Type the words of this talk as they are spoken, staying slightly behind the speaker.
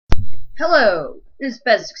Hello, this is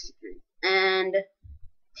Bez63, and,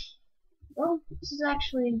 well, this is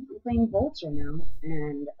actually, I'm playing Voltz right now,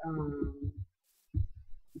 and,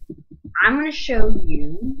 I'm gonna show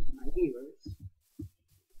you, my viewers,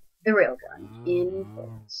 the railgun in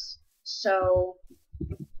Voltz. So,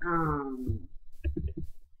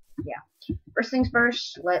 yeah. First things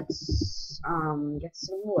first, let's, get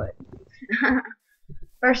some wood.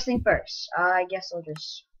 First thing first, I guess I'll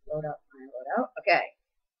just load up my loadout. Okay,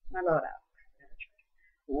 my loadout.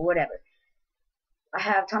 Whatever. I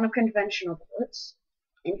have a ton of conventional bullets,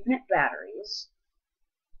 infinite batteries,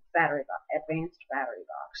 advanced battery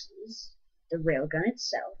boxes, the railgun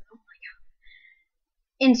itself, oh my god,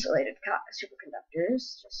 insulated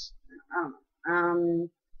superconductors, just, I don't know,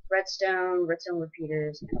 redstone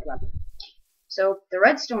repeaters, and a lever. So the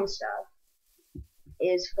redstone stuff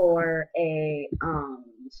is for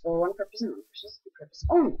one purpose and one purpose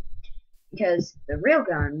only. Because the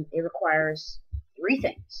railgun, it requires three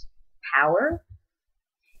things: power,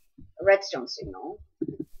 a redstone signal,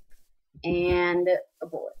 and a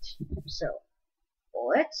bullet. So,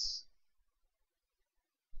 bullets,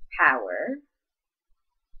 power,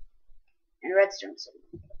 and a redstone signal.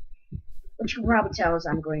 Which you can probably tell is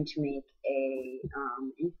I'm going to make a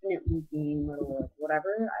infinite looping little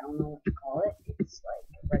whatever. I don't know what to call it. It's like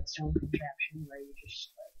a redstone contraption where you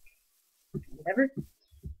just like whatever.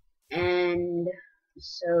 And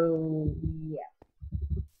so yeah.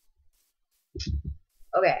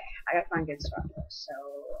 Okay, I gotta find good stuff though. So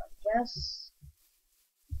I guess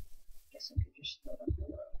I could just load up the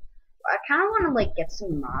world. I kind of want to like get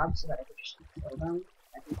some mobs so that I could just kill them.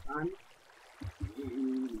 That'd be fun.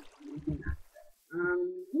 And maybe not that.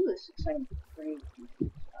 Ooh, this looks like a pretty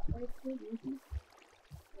decent spot right here.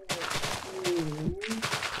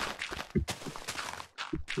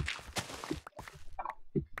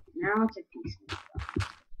 Now it's a decent spot.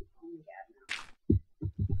 Oh my god, no.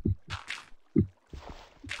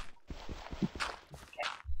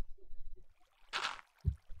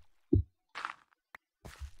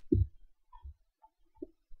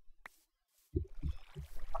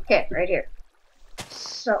 Okay, right here.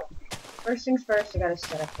 So, first things first, I gotta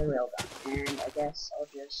set up the railgun, and I guess I'll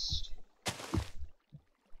just,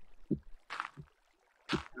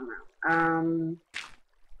 I don't know,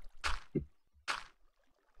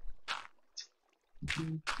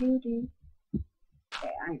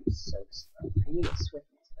 okay, I am so slow. I need a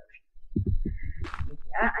swiftness potion.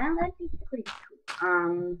 That'd be pretty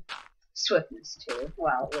cool. Swiftness too.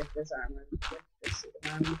 Well, with this armor, with this suit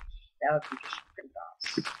of armor, that would be just pretty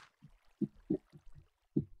awesome.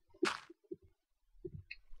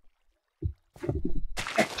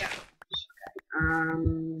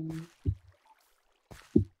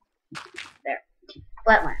 There.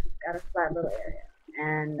 Flatland. Got a flat little area.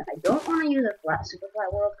 And I don't want to use a super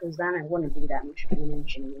flat world, because then I wouldn't do that much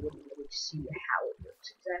damage, and you wouldn't really see how it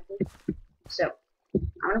works exactly. So,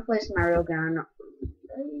 I'm going to place my railgun right.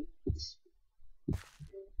 It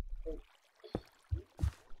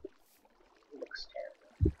looks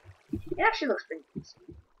terrible. It actually looks pretty decent.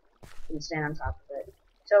 You can stand on top of it.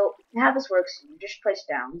 So, how this works, you just place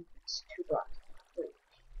down. It's 2 blocks.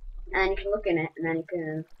 And you can look in it, and then you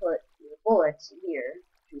can put your bullets here,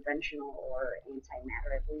 conventional or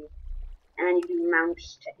antimatter, I believe, and then you can mount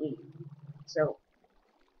to aim. So,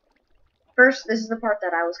 first, this is the part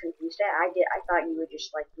that I was confused at. I thought you would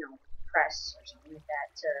just, like, press or something like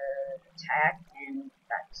that to attack, and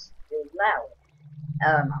that's really loud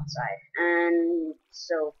outside. And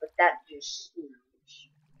so, but that just,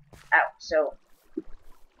 out. So,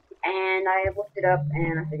 and I looked it up,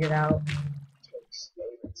 and I figured out it takes the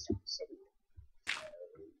redstone signal. So,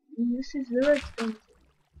 this is the redstone signal.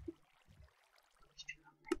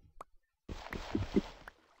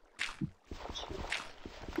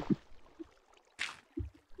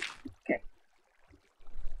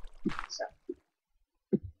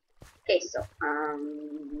 So,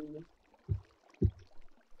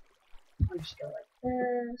 I'll just go like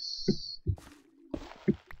this.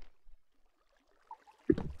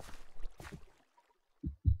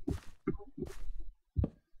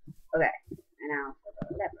 Okay, and now for the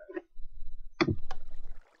lever.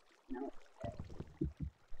 No.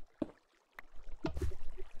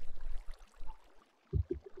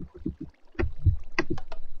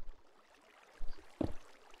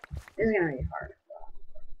 This is gonna be hard.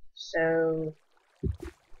 So,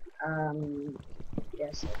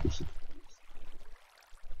 yes, I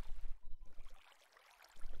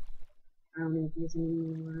don't need these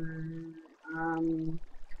anymore.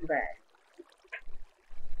 Okay.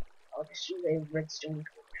 I'll just use a redstone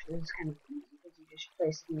torch. This is kind of easy because you just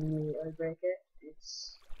place it and immediately break it.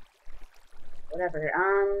 It's whatever.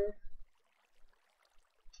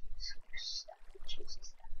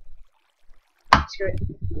 screw it.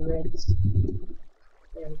 Let's,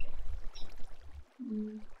 there we go.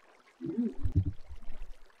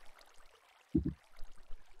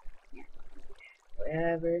 Yeah.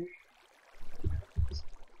 Whatever. It's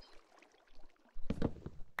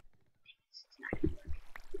not gonna work.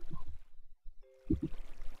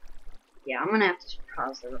 Yeah, I'm gonna have to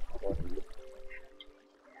pause the recording.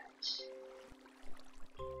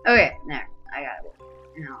 Okay, there. I got it.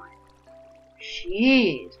 Now,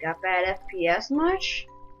 jeez, got bad FPS much?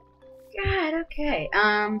 God, okay.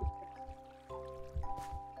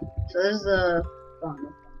 So this is the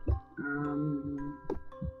phone.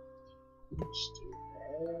 Let's do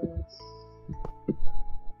this.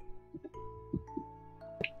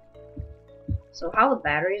 So how the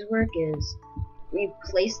batteries work is when you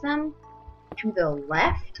place them, to the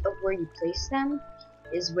left of where you place them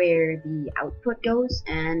is where the output goes,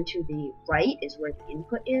 and to the right is where the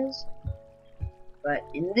input is. But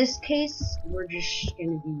in this case, we're just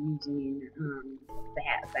going to be using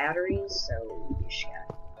batteries, so we just got,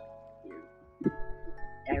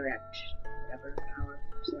 direct whatever power.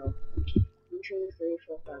 So 1, 2, 3,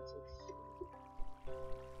 4, 5, 6.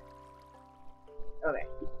 Okay,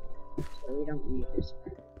 so we don't need this.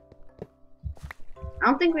 I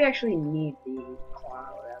don't think we actually need the claw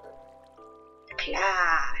or whatever. The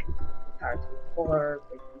claw! Power to 4,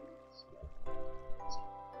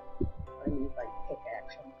 I need like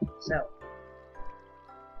pickaxe. So,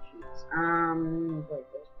 jeez. Wait,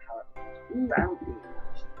 there's power. Ooh, I don't need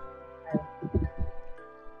much.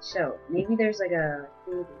 So, maybe there's like a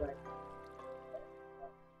food like.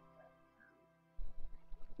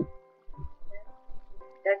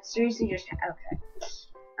 That's seriously just okay.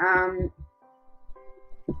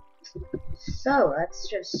 So that's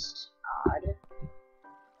just odd.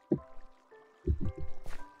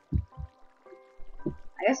 I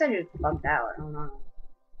guess I just bugged out. I don't know.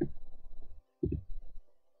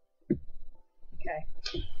 Okay.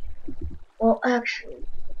 Well, actually,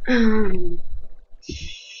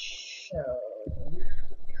 so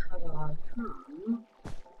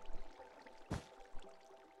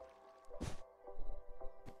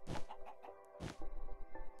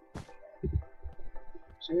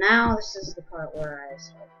So now this is the part where I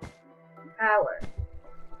start using power.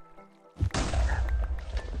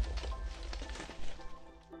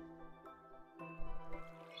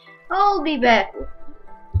 I'll be back.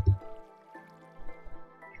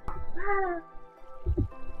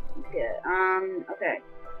 Okay, okay.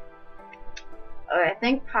 I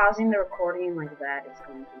think pausing the recording like that is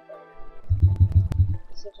going to be better.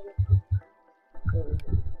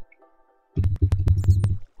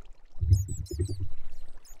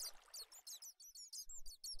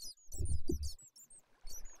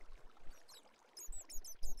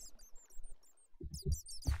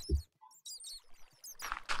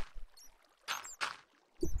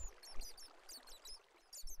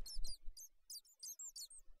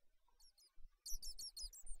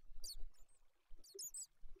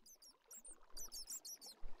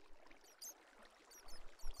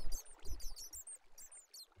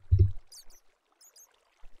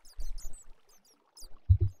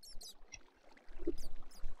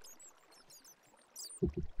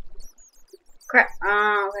 Crap.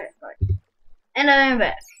 Okay, fine. And I'm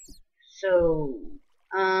back. So,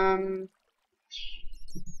 the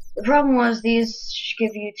problem was these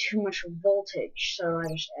give you too much voltage, so I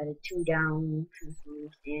just added 2 down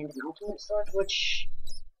transformers and an ultimate storage, which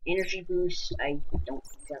energy boost, I don't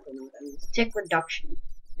exactly know what that means. Tick reduction.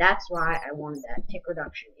 That's why I wanted that. Tick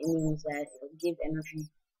reduction. It means that it'll give energy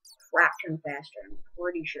crap ton faster, I'm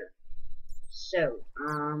pretty sure. So,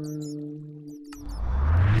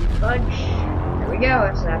 fudge. There we go,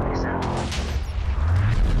 that's the epic sound.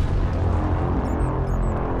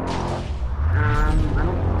 I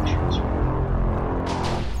don't transfer.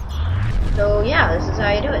 So yeah, this is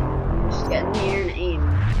how you do it. You just get in here and aim.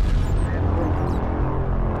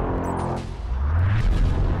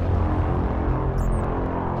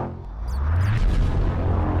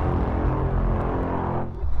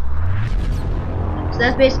 So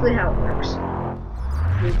that's basically how it works.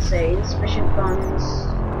 You'd say insufficient funds,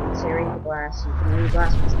 you'd say read the glass, you can read the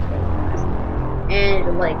glass once it's read the glass. And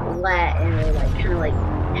it'll like and it'll like kinda like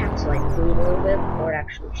have to like bleed a little bit before it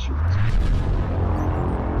actually shoots.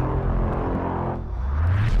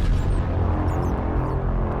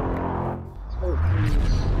 Oh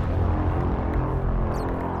jeez.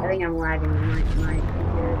 I think I'm lagging my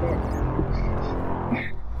computer a bit.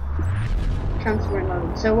 Chunks were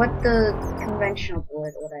loaded. So what the conventional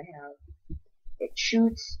board would I have? It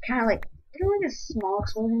shoots kinda like a small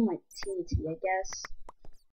explosion like TNT, I guess.